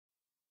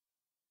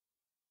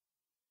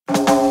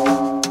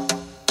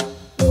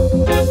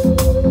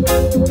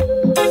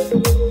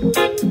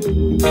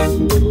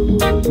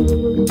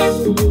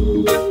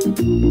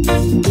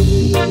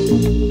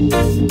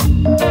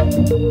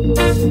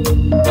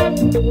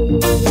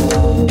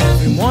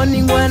Every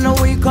morning when I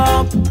wake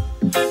up,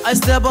 I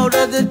step out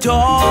at the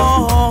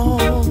door.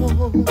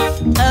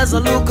 As I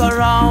look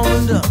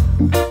around,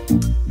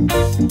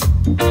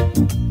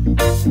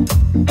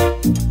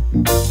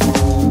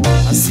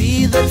 I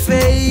see that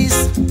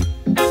face.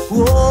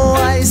 Oh,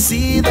 I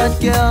see that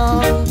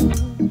girl.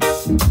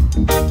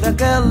 That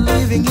girl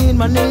living in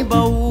my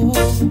neighborhood.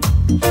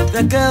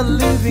 That girl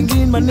living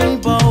in my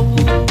neighborhood.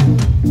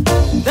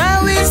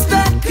 There is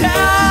that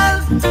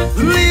girl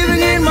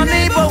living in my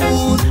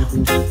neighborhood.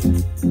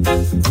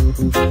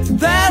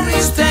 There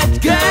is that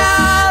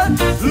girl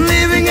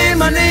living in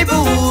my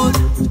neighborhood.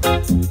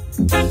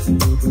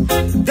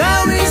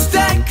 There is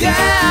that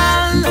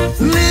girl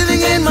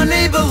living in my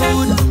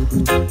neighborhood.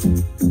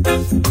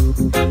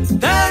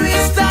 There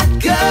is that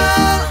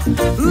girl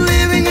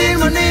living in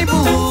my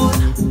neighborhood.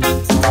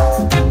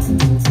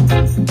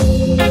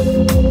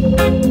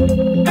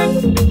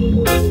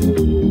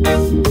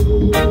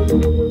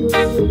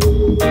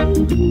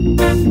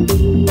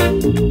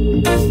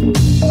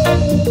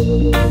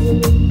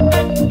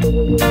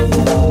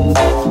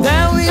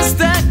 There is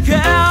that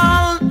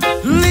girl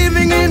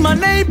living in my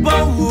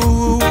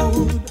neighborhood.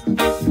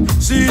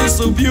 She is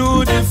so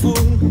beautiful.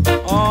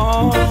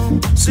 Oh,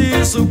 she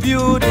is so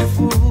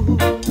beautiful.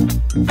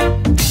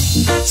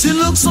 She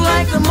looks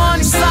like the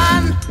morning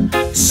sun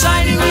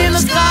shining in the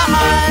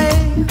sky.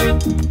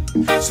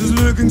 She's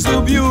looking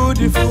so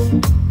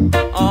beautiful.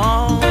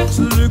 Oh, she's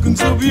looking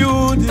so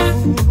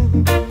beautiful.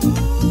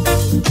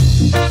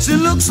 She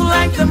looks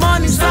like the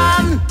morning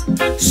sun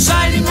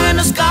shining in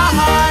the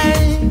sky.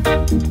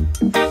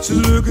 She's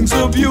looking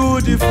so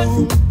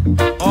beautiful.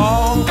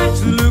 Oh,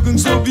 she's looking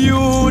so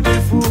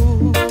beautiful.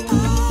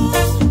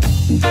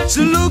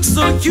 She looks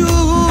so cute.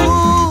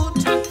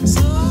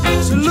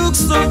 She looks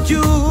so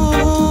cute.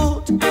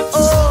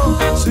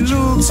 Oh, she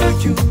looks so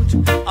cute.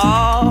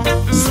 Oh,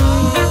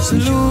 she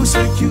looks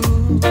so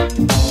cute.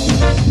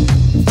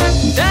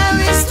 There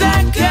is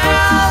that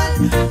girl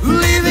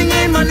living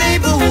in my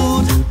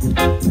neighborhood.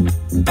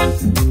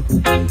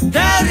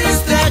 There is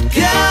that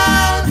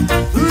girl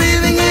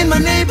living in my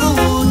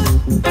neighborhood.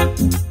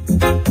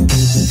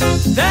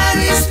 There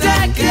is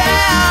that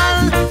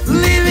girl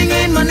living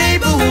in my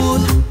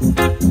neighborhood.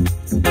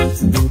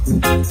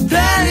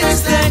 There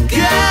is that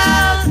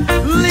girl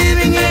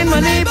living in my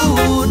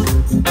neighborhood.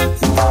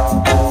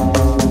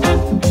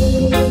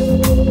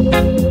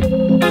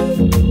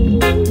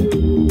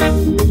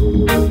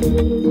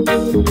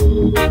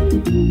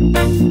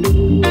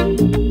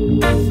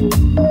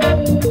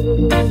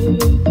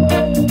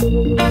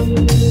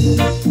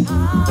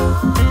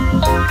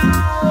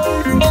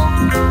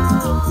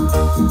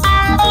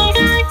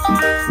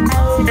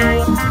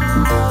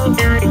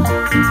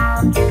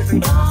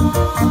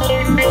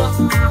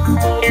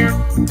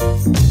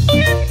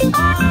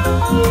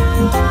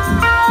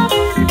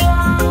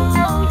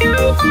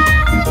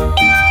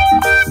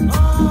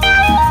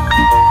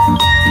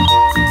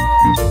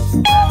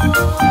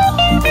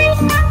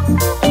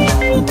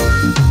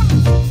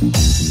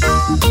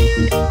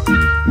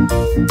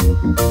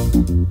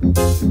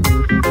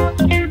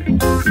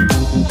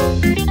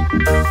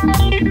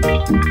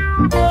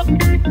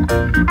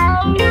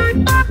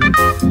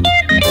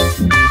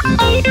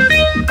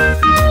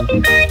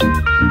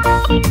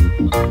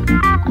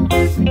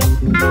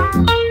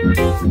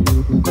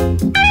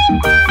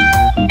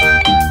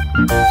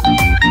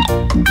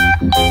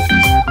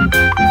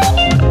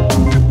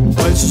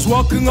 When she's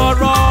walking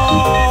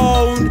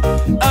around,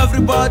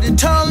 everybody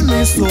tell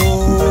me so.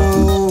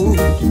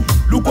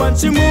 Look when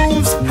she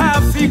moves,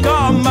 half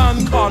figure,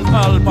 man can't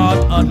help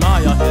but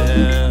admire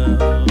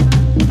her.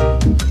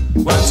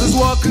 When she's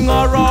walking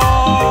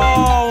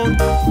around,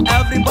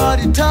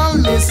 everybody tell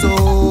me so.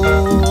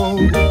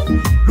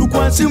 Look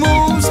when she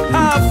moves,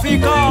 half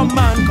figure,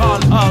 man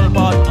can't help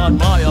but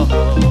admire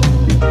her.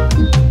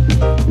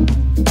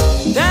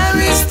 There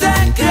is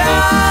that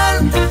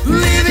girl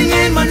living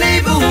in my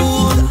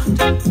neighborhood.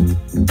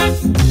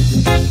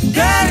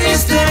 There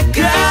is that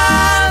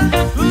girl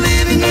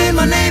living in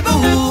my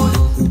neighborhood.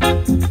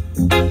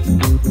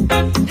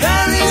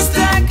 There is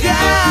that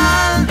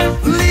girl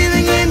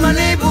living in my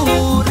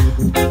neighborhood.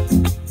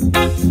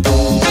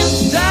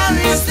 There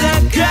is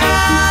that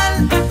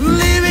girl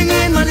living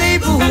in my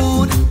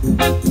neighborhood.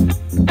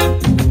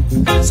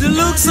 She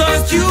looks so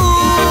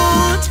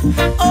cute.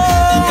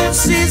 Oh,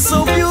 she's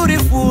so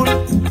beautiful.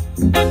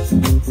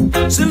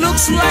 She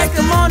looks like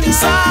the morning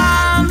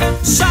sun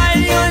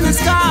shining in the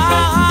sky.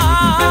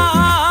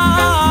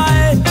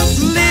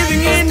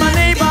 Living in my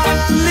neighbor,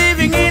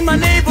 living in my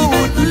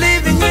neighborhood,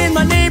 living in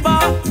my neighbor.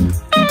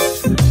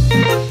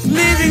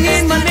 Living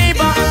in my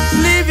neighbor,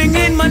 living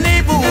in my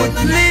neighborhood,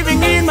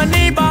 living in my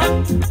neighbor.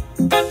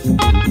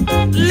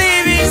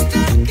 Living,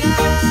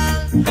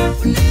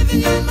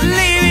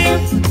 living,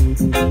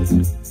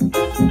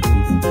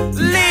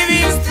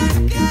 living.